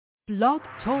Blog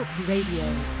Talk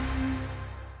Radio.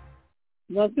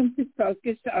 Welcome to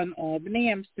Focus on Albany.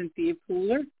 I'm Cynthia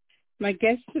Pooler. My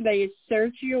guest today is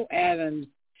Sergio Adams,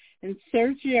 and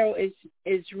Sergio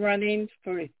is running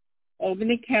for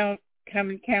Albany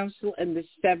Common Council in the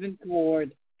 7th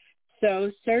Ward. So,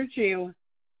 Sergio,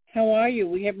 how are you?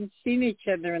 We haven't seen each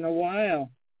other in a while.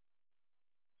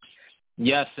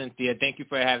 Yes, Cynthia, thank you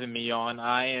for having me on.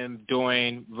 I am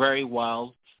doing very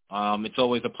well. It's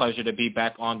always a pleasure to be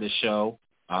back on the show.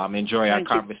 Enjoy our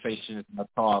conversations and our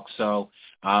talk. So,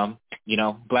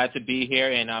 glad to be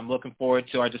here, and I'm looking forward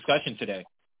to our discussion today.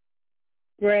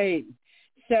 Great.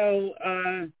 So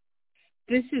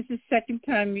this is the second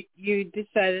time you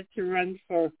decided to run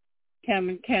for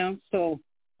Common Council.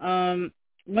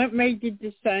 What made you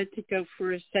decide to go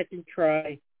for a second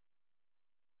try?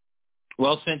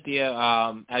 Well, Cynthia,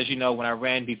 as you know, when I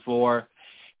ran before,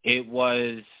 it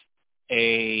was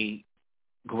a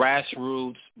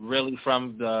grassroots, really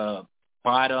from the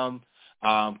bottom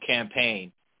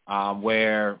campaign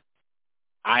where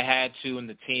I had to and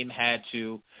the team had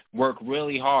to work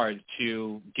really hard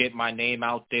to get my name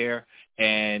out there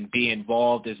and be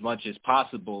involved as much as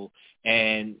possible.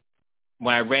 And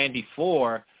when I ran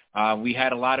before, we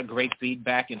had a lot of great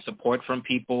feedback and support from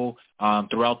people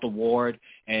throughout the ward.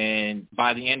 And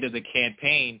by the end of the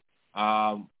campaign,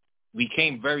 we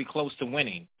came very close to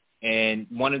winning. And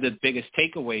one of the biggest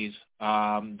takeaways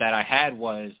that I had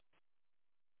was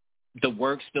the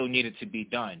work still needed to be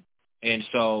done. And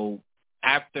so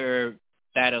after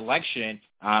that election,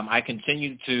 I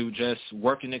continued to just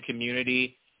work in the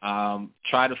community,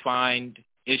 try to find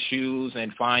issues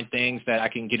and find things that I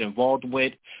can get involved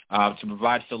with to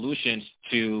provide solutions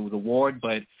to the ward,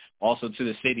 but also to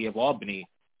the city of Albany.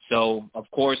 So, of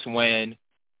course, when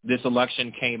this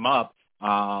election came up,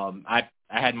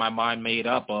 I had my mind made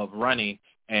up of running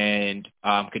and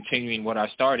continuing what I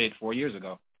started 4 years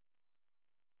ago.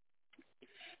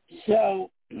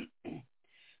 So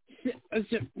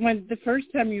when the first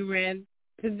time you ran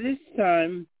to this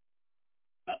time,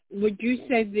 would you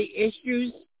say the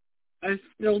issues are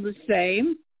still the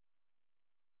same?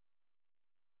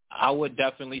 I would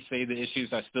definitely say the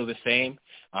issues are still the same.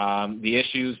 The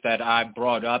issues that I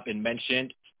brought up and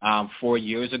mentioned 4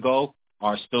 years ago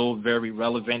are still very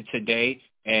relevant today,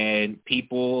 and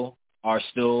people are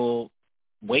still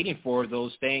waiting for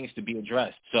those things to be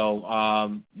addressed.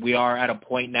 So we are at a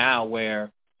point now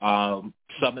where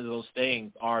some of those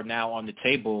things are now on the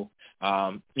table,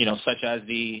 such as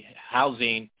the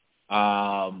housing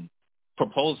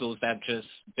proposals that have just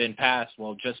been passed,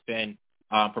 just been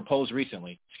proposed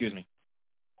recently. Excuse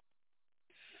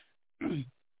me.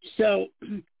 So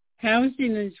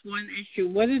housing is one issue.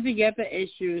 What are the other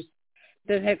issues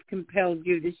that have compelled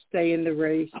you to stay in the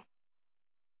race?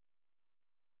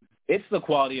 It's the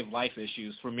quality of life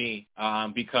issues for me,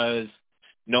 because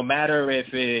no matter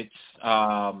if it's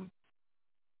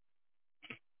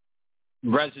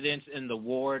residents in the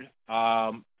ward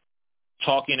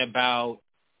talking about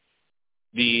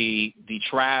the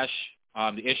trash,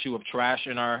 the issue of trash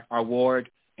in our ward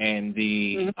and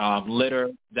the litter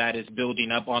that is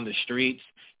building up on the streets,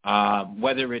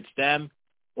 whether it's them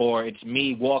or it's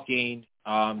me walking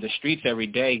the streets every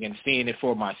day and seeing it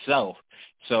for myself.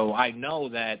 So I know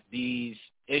that these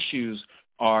issues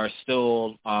are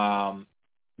still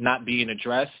not being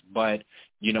addressed, but,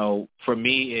 for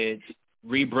me, it's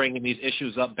re-bringing these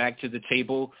issues up back to the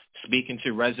table, speaking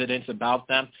to residents about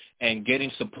them, and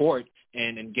getting support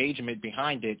and engagement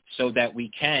behind it so that we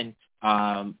can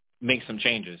make some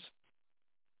changes.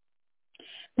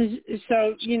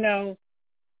 So,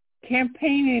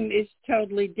 campaigning is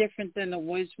totally different than it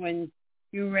was when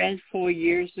you ran 4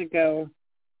 years ago.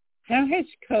 How has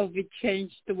COVID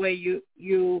changed the way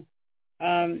you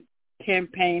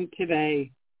campaign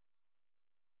today?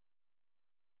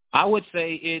 I would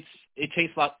say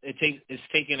it's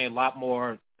taken a lot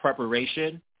more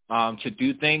preparation to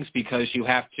do things, because you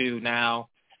have to now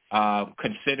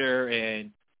consider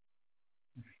and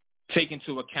take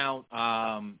into account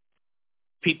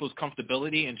people's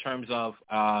comfortability in terms of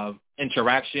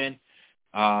interaction.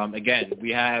 Again,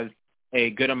 we have a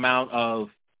good amount of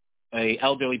a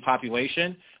elderly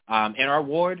population in our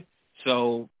ward,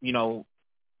 so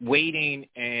waiting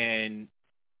and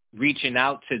reaching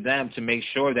out to them to make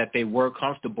sure that they were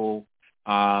comfortable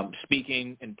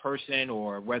speaking in person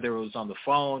or whether it was on the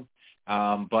phone.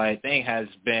 But I think has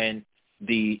been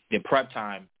the prep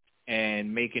time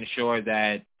and making sure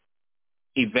that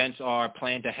events are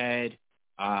planned ahead,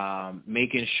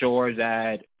 making sure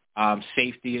that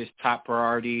safety is top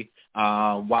priority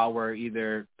while we're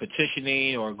either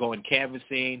petitioning or going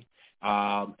canvassing,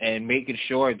 and making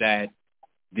sure that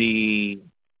the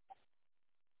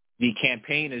the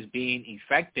campaign is being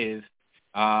effective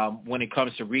when it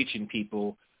comes to reaching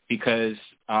people because,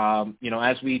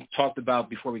 as we talked about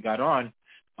before we got on,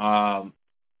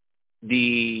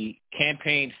 the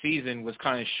campaign season was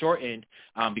kind of shortened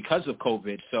because of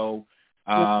COVID. So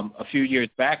a few years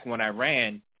back when I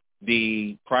ran,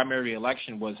 the primary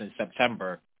election was in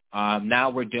September. Now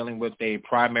we're dealing with a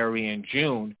primary in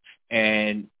June.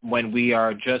 And when we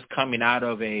are just coming out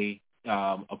of a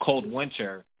cold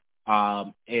winter,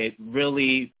 it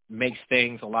really makes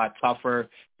things a lot tougher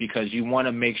because you want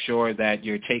to make sure that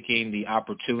you're taking the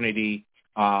opportunity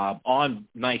on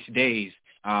nice days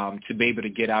to be able to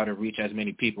get out and reach as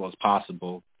many people as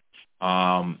possible.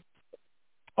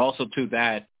 Also to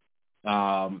that,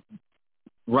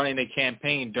 running a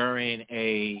campaign during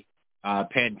a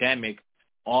pandemic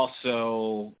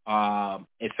also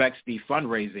affects the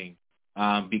fundraising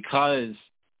because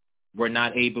we're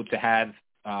not able to have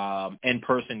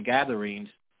in-person gatherings.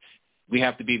 We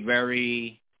have to be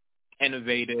very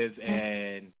innovative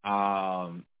and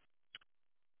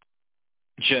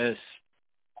just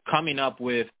coming up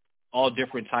with all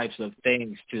different types of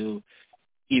things to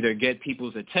either get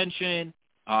people's attention,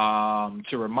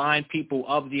 to remind people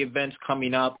of the events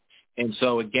coming up. And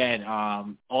so, again,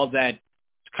 all that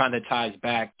kind of ties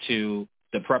back to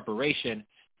the preparation.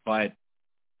 But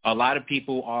a lot of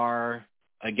people are,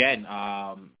 again,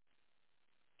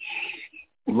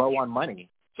 low on money.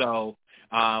 So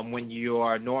when you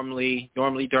are normally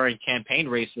during campaign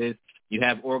races, you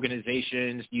have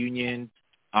organizations, unions,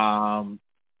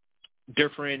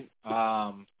 different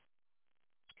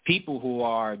people who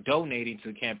are donating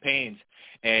to the campaigns.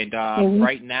 And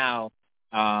right now,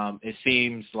 it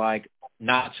seems like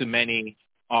not too many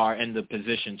are in the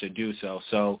position to do so.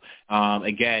 So,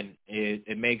 again,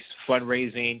 it makes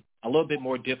fundraising a little bit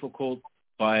more difficult,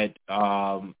 but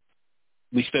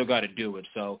we still got to do it.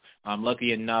 So,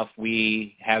 lucky enough,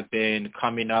 we have been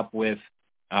coming up with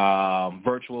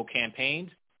virtual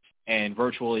campaigns and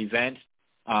virtual events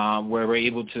where we're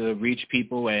able to reach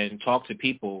people and talk to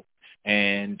people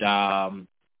and,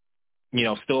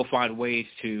 still find ways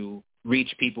to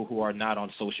reach people who are not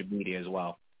on social media as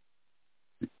well.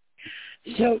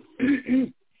 So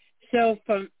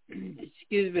from,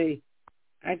 excuse me,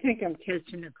 I think I'm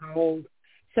catching a cold.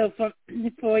 So from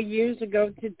 4 years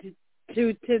ago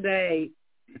to today,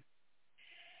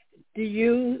 do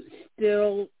you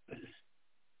still,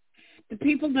 the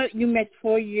people that you met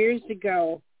 4 years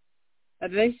ago, are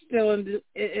they still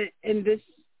in this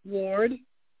ward?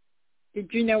 Did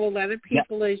you know a lot of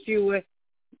people as you were?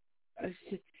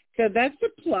 So that's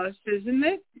a plus, isn't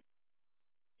it?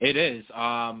 It is.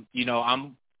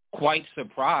 I'm quite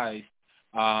surprised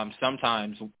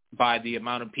sometimes by the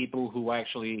amount of people who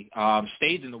actually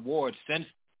stayed in the ward since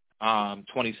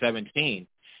 2017.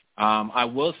 I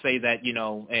will say that,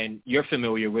 and you're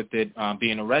familiar with it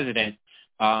being a resident,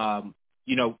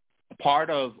 part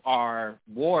of our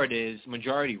ward is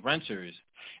majority renters.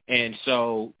 And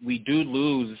so we do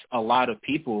lose a lot of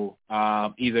people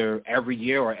either every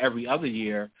year or every other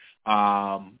year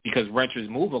because renters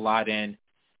move a lot and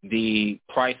the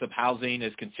price of housing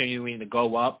is continuing to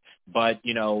go up. But,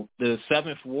 the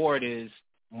 7th Ward is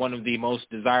one of the most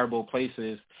desirable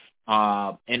places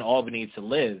in Albany to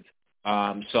live.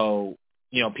 So,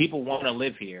 people want to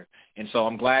live here. And so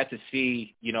I'm glad to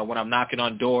see, when I'm knocking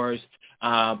on doors,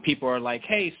 people are like,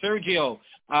 hey, Sergio,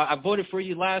 I voted for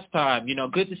you last time.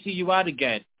 Good to see you out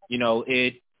again.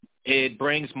 It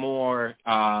brings more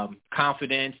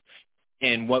confidence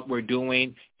in what we're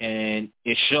doing, and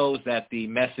it shows that the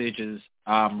message is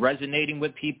resonating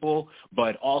with people,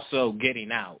 but also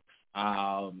getting out.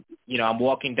 I'm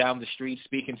walking down the street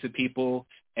speaking to people,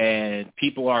 and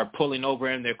people are pulling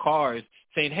over in their cars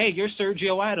saying, hey, you're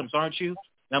Sergio Adams, aren't you?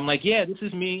 And I'm like, yeah, this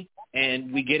is me.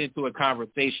 And we get into a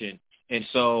conversation. And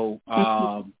so,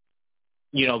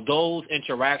 those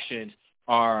interactions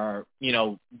are,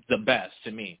 the best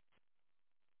to me.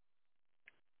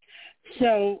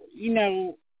 So,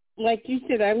 like you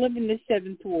said, I live in the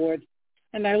 7th Ward,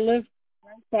 and I live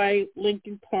right by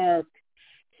Lincoln Park.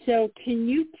 So can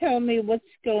you tell me what's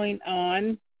going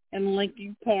on in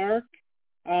Lincoln Park?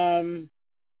 Are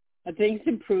things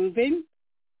improving?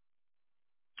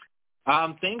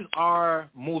 Things are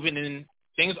moving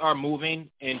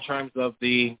in terms of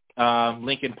the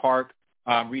Lincoln Park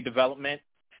redevelopment.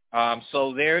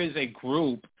 So there is a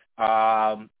group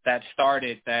that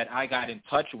started that I got in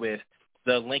touch with,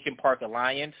 the Lincoln Park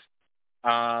Alliance.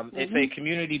 It's a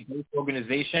community-based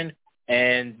organization,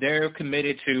 and they're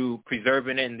committed to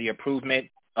preserving and the improvement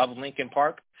of Lincoln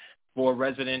Park for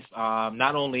residents,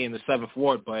 not only in the 7th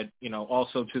Ward, but,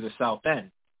 also to the South End.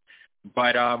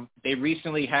 But they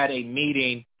recently had a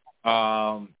meeting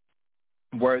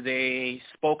where they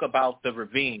spoke about the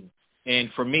ravine.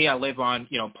 And for me, I live on,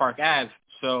 Park Ave,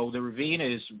 so the ravine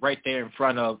is right there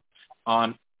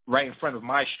right in front of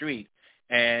my street.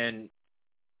 And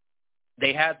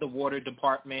they had the water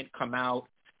department come out,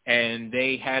 and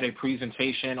they had a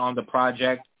presentation on the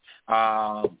project,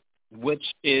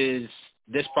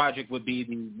 this project would be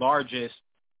the largest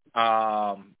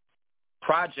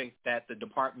project that the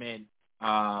department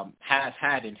has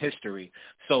had in history.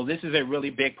 So this is a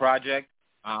really big project.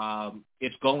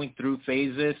 It's going through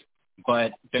phases,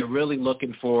 but they're really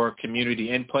looking for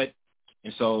community input.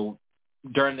 And so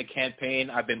during the campaign,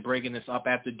 I've been bringing this up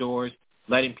at the doors,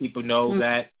 letting people know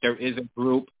that there is a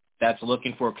group that's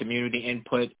looking for community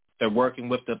input. They're working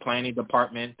with the planning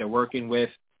department. They're working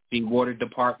with the water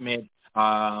department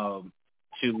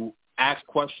to ask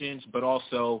questions, but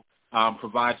also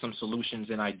provide some solutions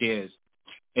and ideas.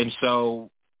 And so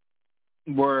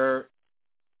we're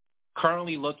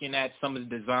currently looking at some of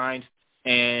the designs,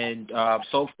 and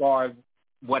so far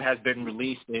what has been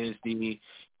released is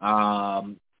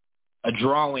a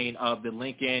drawing of the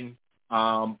Lincoln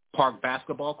Park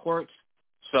basketball courts.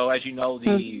 So as you know,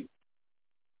 the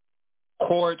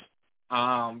court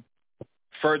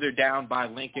further down by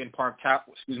Lincoln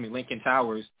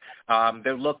Towers,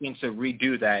 they're looking to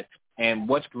redo that. And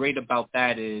what's great about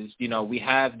that is, we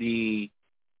have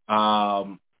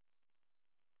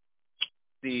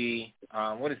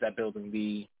what is that building?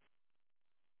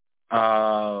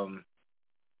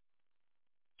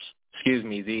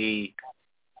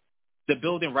 The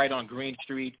building right on Green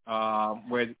Street,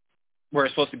 where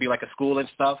it's supposed to be like a school and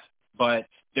stuff, but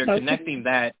they're connecting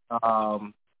that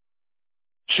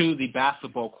to the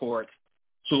basketball court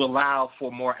to allow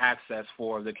for more access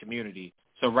for the community.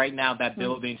 So right now that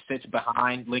building sits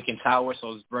behind Lincoln Tower,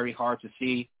 so it's very hard to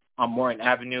see on Morton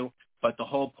Avenue, but the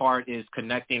whole part is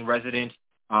connecting residents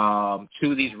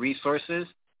to these resources.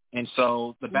 And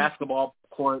so the basketball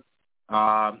court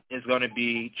is going to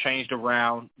be changed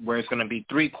around, where it's going to be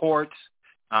 3 courts.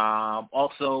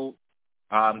 Also,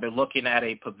 they're looking at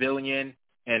a pavilion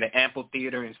and an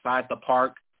amphitheater inside the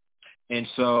park. And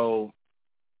so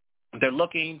they're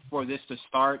looking for this to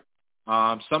start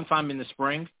sometime in the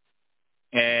spring.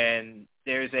 And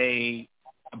there's I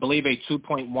believe a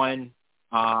 $2.1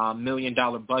 million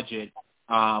budget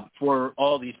for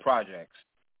all these projects.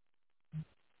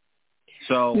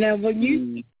 So now, when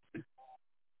you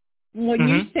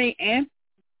say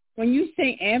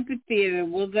amphitheater,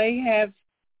 will they have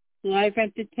live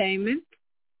entertainment?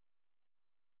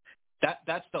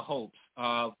 That's the hopes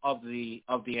of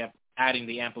adding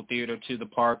the amphitheater to the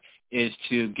park, is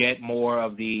to get more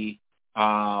of the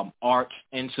art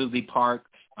into the park,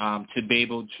 to be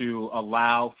able to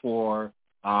allow for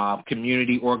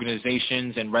community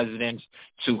organizations and residents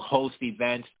to host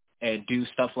events and do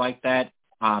stuff like that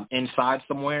inside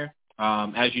somewhere.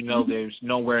 As you know, there's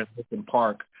nowhere in Lincoln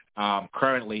Park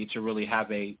currently to really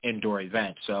have a indoor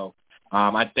event. So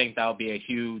I think that'll be a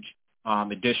huge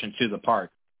addition to the park.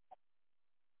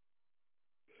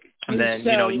 And then,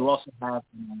 you also have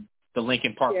the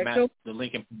Lincoln Park the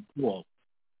Lincoln Park pool.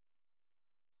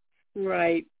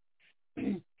 Right.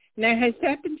 Now, has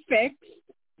that been fixed?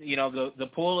 The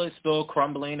pool is still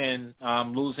crumbling and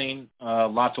losing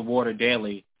lots of water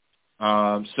daily.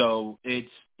 So it's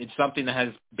something that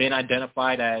has been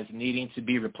identified as needing to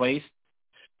be replaced.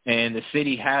 And the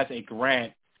city has a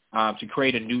grant to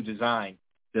create a new design.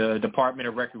 The Department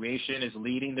of Recreation is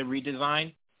leading the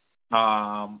redesign,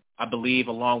 I believe,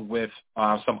 along with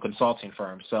some consulting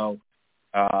firms. So,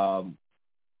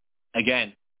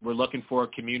 again, we're looking for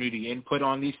community input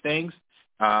on these things,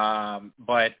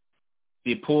 but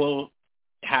the pool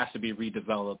has to be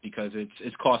redeveloped because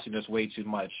it's costing us way too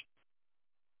much.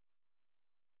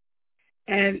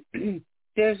 And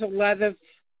there's a lot of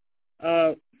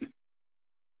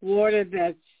water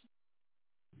that's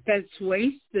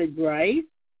wasted, right?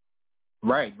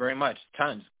 Right, very much.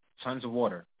 Tons of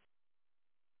water.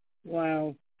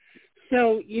 Wow.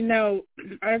 So,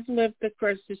 I've lived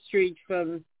across the street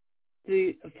from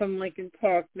Lincoln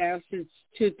Park now since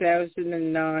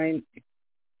 2009.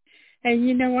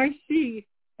 And, I see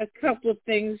a couple of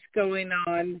things going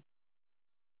on,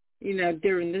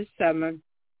 during the summer,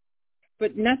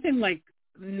 but nothing like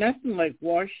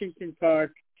Washington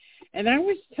Park. And I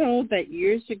was told that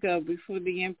years ago, before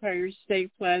the Empire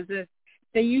State Plaza,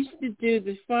 they used to do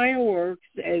the fireworks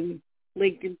in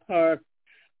Lincoln Park.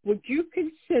 Would you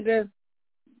consider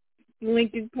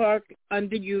Lincoln Park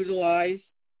underutilized?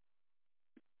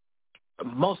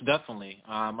 Most definitely.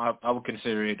 I would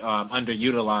consider it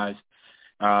underutilized.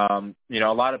 A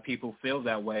lot of people feel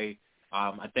that way.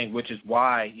 I think, which is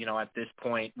why, at this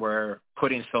point we're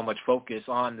putting so much focus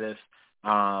on this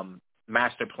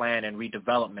master plan and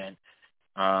redevelopment.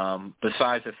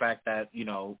 Besides the fact that,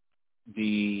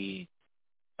 the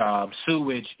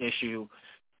sewage issue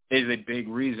is a big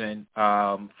reason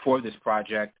for this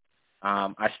project,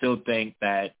 I still think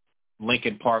that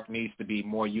Lincoln Park needs to be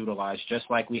more utilized, just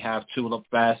like we have Tulip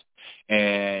Fest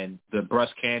and the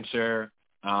breast cancer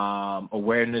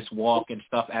awareness walk and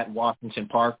stuff at Washington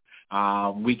Park.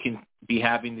 We can be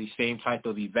having the same type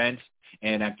of events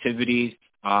and activities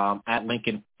at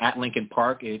Lincoln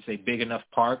Park. It's a big enough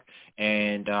park,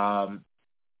 and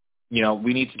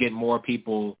we need to get more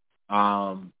people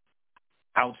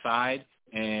outside,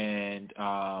 and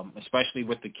especially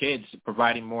with the kids,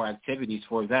 providing more activities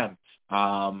for them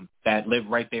that live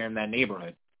right there in that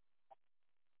neighborhood.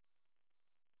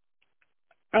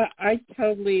 I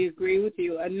totally agree with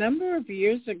you. A number of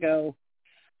years ago,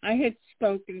 I had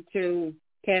spoken to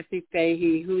Kathy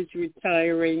Fahey, who's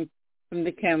retiring from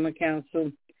the County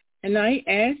Council, and I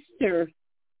asked her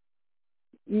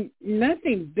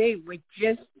nothing big, but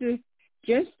just to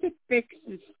fix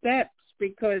the steps,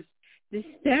 because the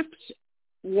steps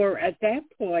were at that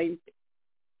point,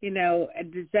 a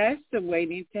disaster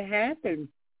waiting to happen.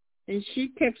 And she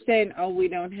kept saying, "Oh, we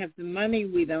don't have the money.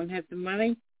 We don't have the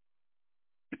money."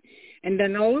 And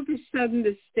then all of a sudden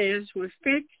the stairs were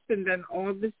fixed, and then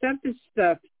all this other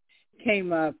stuff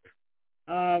came up.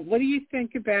 What do you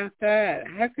think about that?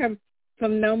 How come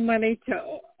from no money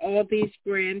to all these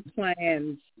grand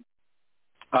plans?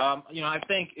 I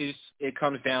think it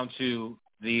comes down to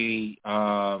the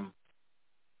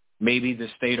maybe the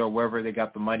state or wherever they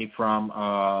got the money from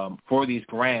for these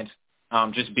grants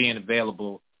just being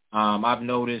available. I've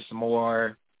noticed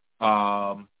more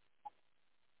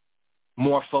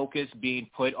focus being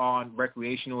put on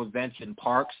recreational events in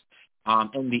parks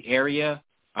in the area.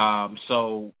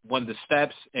 So when the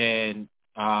steps and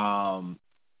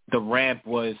the ramp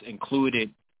was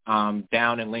included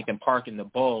down in Lincoln Park in the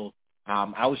bowl,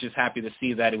 I was just happy to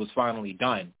see that it was finally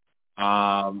done.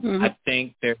 I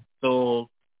think there's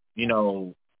still,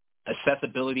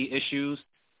 accessibility issues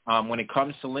when it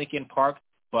comes to Lincoln Park,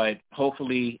 but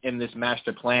hopefully in this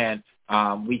master plan,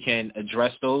 we can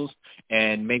address those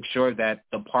and make sure that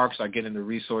the parks are getting the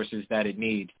resources that it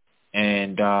needs.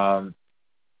 And,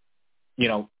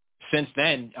 since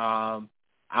then,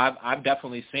 I've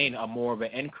definitely seen a more of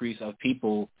an increase of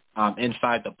people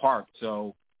inside the park.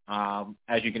 So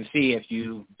as you can see, if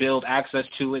you build access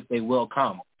to it, they will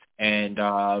come. And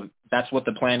that's what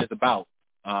the plan is about,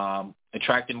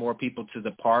 attracting more people to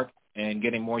the park and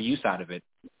getting more use out of it.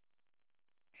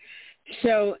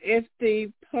 So if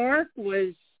the park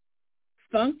was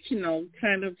functional,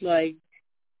 kind of like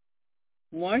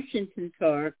Washington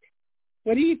Park,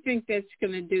 what do you think that's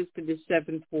going to do for the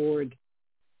 7th Ward?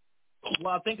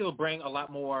 Well, I think it'll bring a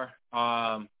lot more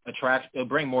it'll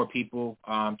bring more people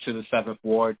to the 7th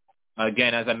Ward.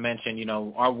 Again, as I mentioned,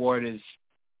 our ward is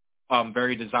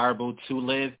very desirable to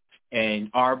live, and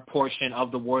our portion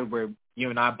of the ward where you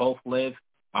and I both live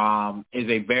is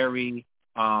a very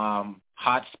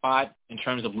hot spot in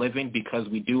terms of living, because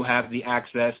we do have the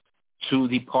access to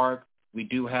the park. We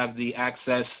do have the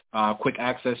quick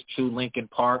access to Lincoln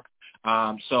Park.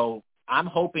 So I'm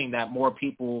hoping that more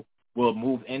people will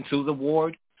move into the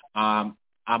ward. I'm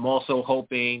also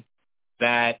hoping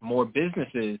that more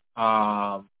businesses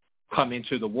come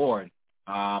into the ward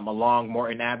along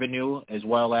Morton Avenue as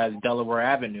well as Delaware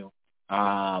Avenue.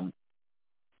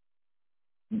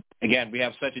 Again, we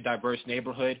have such a diverse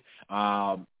neighborhood.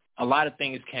 A lot of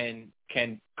things can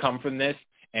come from this,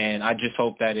 and I just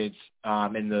hope that it's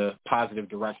in the positive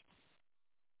direction.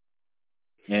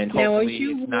 And hopefully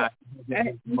it's not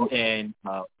in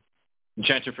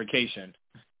gentrification.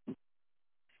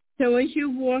 So as you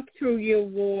walk through your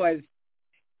ward,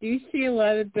 do you see a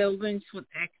lot of buildings with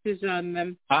X's on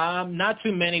them? Not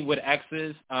too many with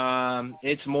X's.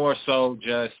 It's more so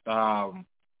just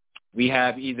we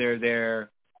have either their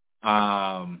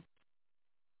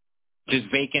just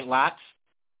vacant lots,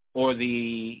 or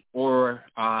the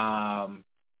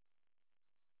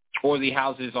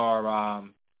houses are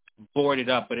boarded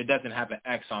up, but it doesn't have an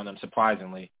X on them,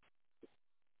 surprisingly.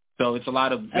 So it's a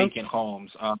lot of vacant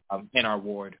homes in our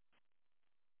ward.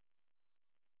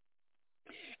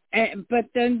 But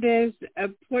then there's a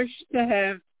push to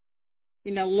have,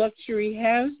 luxury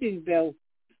housing built.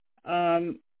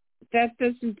 That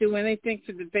doesn't do anything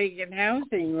for the vacant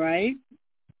housing, right?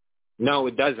 No,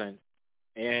 it doesn't.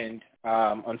 And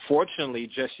unfortunately,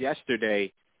 just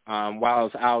yesterday, while I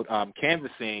was out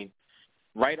canvassing,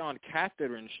 right on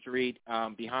Catherine Street,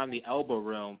 behind the Elbow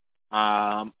Room,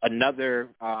 Another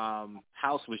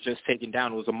house was just taken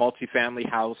down. It was a multifamily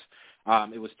house.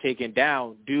 It was taken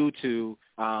down due to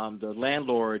the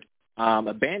landlord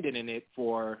abandoning it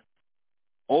for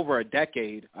over a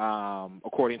decade,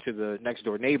 according to the next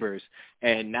door neighbors,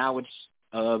 and now it's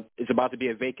about to be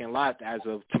a vacant lot as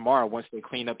of tomorrow once they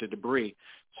clean up the debris.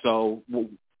 So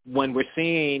when we're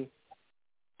seeing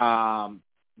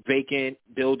vacant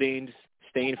buildings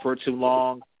staying for too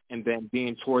long and then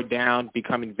being torn down,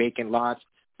 becoming vacant lots,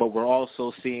 but we're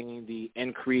also seeing the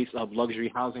increase of luxury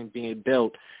housing being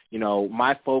built,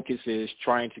 my focus is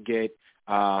trying to get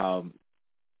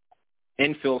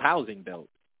infill housing built.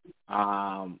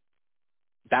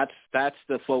 That's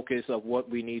the focus of what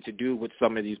we need to do with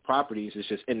some of these properties is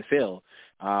just infill.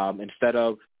 Instead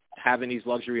of having these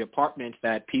luxury apartments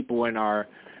that people in our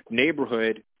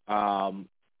neighborhood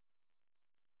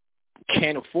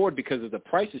can't afford because of the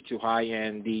price is too high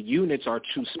and the units are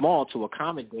too small to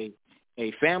accommodate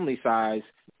a family size,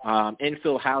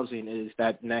 infill housing is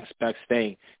that next best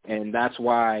thing. And that's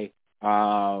why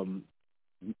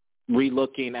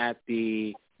relooking at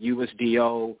the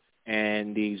USDO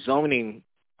and the zoning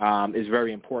is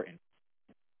very important.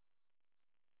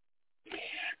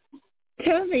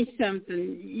 Tell me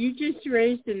something. You just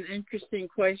raised an interesting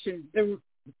question.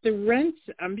 The rents,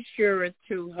 I'm sure, are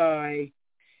too high.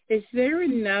 Is there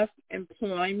enough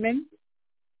employment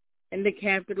in the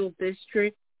Capital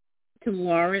District to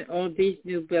warrant all these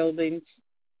new buildings?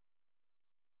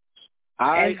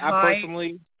 I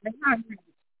personally...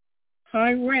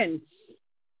 High rents.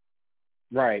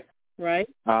 Right. Right?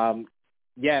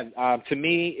 To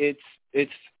me,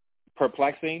 it's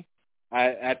perplexing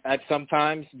at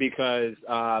sometimes because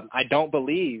I don't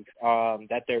believe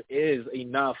that there is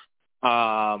enough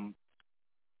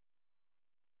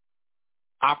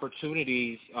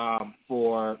opportunities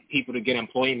for people to get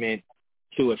employment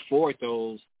to afford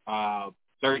those $13,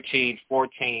 $14,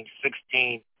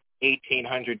 $16,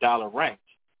 $1,800 rents.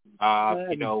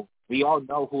 We all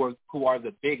know who are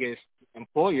the biggest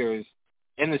employers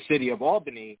in the city of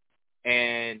Albany,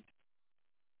 and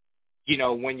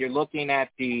when you're looking at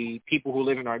the people who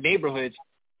live in our neighborhoods,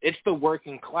 it's the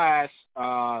working class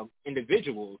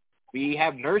individuals. We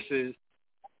have nurses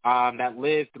that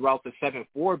live throughout the 7th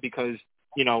Ward because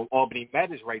Albany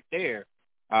Med is right there.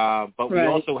 But we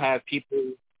also have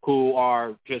people who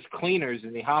are just cleaners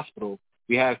in the hospital.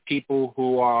 We have people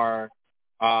who are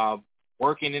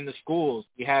working in the schools.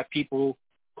 We have people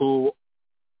who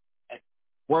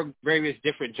work various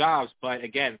different jobs. But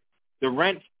again, the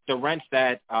rents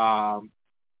that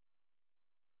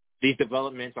these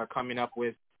developments are coming up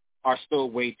with are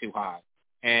still way too high.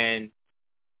 And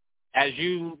as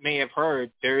you may have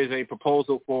heard, there is a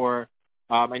proposal for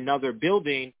another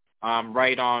building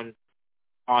right on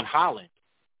Holland.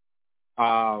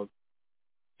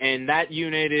 And that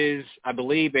unit is, I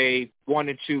believe, a 1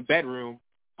 to 2 bedroom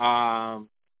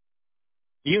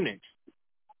unit.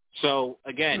 So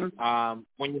again,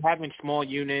 when you're having small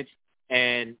units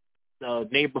and the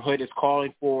neighborhood is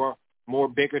calling for more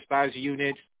bigger size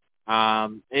units,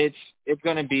 it's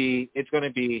going to be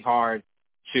hard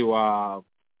to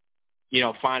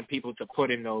find people to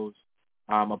put in those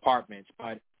apartments.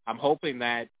 But I'm hoping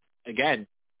that again,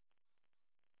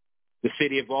 the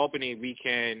city of Albany, we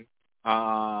can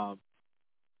move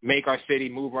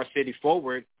our city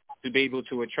forward to be able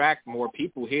to attract more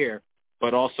people here,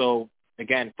 but also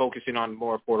again focusing on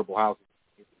more affordable housing.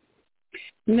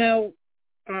 Now,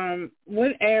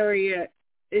 what area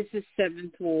is the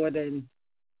 7th Ward in?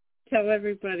 Tell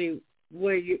everybody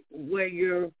where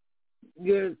your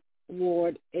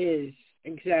ward is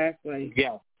exactly.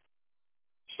 Yeah.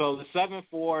 So the 7th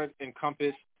Ward it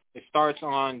starts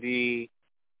on the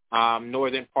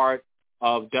northern part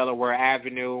of Delaware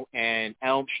Avenue and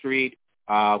Elm Street,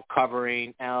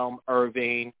 covering Elm,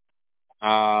 Irving,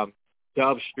 Dove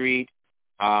Street,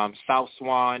 South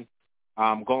Swan,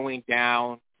 going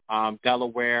down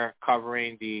Delaware,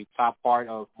 covering the top part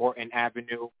of Morton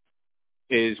Avenue,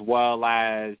 as well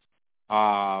as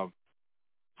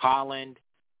Holland,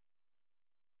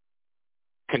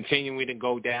 continuing to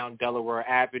go down Delaware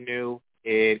Avenue.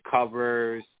 It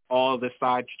covers all the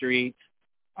side streets,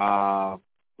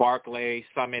 Barclay,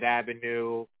 Summit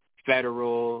Avenue,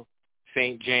 Federal,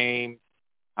 St. James.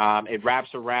 It wraps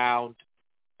around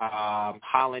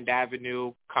Holland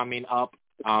Avenue coming up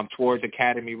towards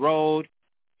Academy Road.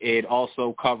 It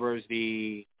also covers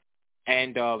the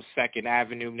end of 2nd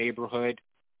Avenue neighborhood,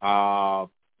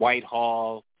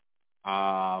 Whitehall,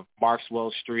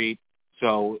 Markswell Street.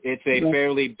 So it's a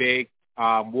fairly big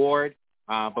ward,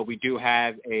 but we do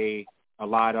have a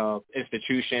lot of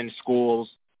institutions, schools,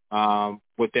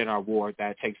 within our ward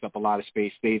that takes up a lot of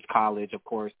space. States College, of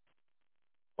course,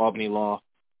 Albany Law.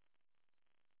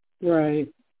 Right.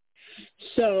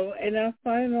 So in our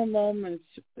final moments,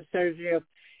 Sergio,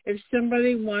 if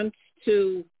somebody wants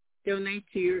to donate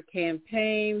to your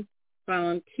campaign,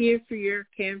 volunteer for your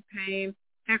campaign,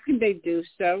 how can they do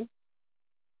so?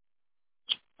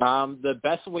 The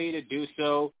best way to do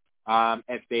so,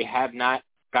 if they have not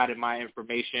gotten my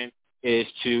information, is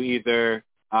to either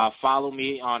follow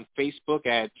me on Facebook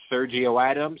at Sergio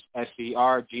Adams,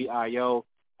 Sergio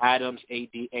Adams,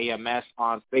 Adams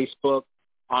on Facebook.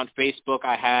 On Facebook,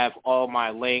 I have all my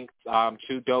links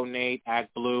to donate,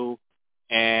 ActBlue,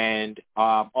 and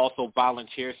also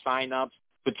volunteer sign-ups.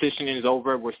 Petitioning is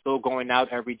over. We're still going out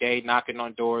every day, knocking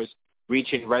on doors,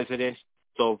 reaching residents.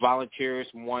 So volunteers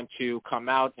want to come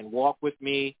out and walk with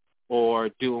me or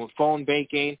do phone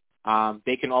banking.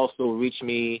 They can also reach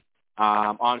me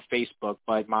on Facebook.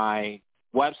 But my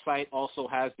website also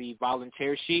has the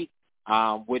volunteer sheet,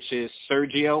 which is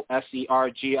Sergio,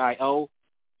 Sergio,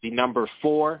 the number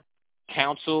 4,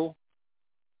 council.com.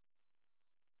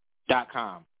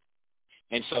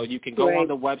 And so you can go on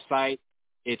the website.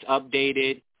 It's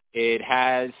updated. It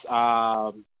has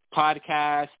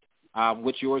podcasts,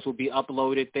 which yours will be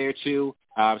uploaded there too,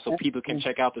 so people can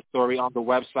check out the story on the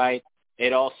website.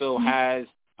 It also has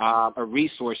a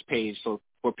resource page. So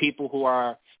for people who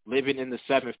are living in the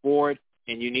 7th Ward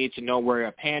and you need to know where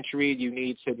a pantry, you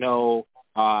need to know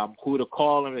who to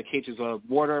call in the cases of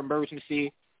water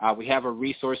emergency, we have a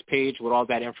resource page with all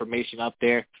that information up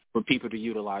there for people to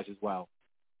utilize as well.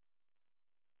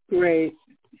 Great.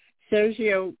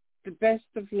 Sergio, the best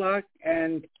of luck.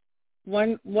 And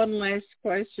one last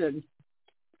question.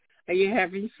 Are you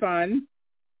having fun?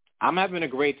 I'm having a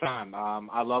great time.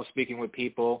 I love speaking with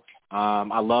people.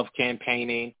 I love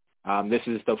campaigning. This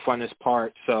is the funnest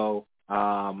part, so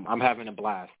I'm having a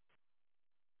blast.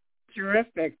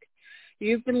 Terrific.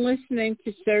 You've been listening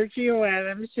to Sergio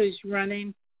Adams, who's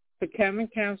running for Common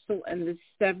Council in the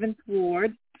 7th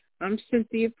Ward. I'm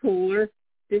Cynthia Pooler.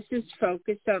 This is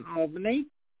Focus on Albany.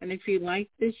 And if you like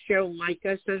this show, like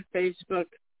us on Facebook,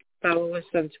 follow us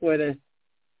on Twitter.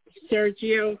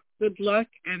 Sergio, good luck,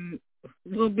 and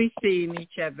we'll be seeing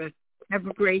each other. Have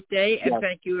a great day, and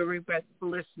thank you, everybody, for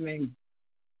listening.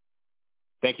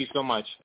 Thank you so much.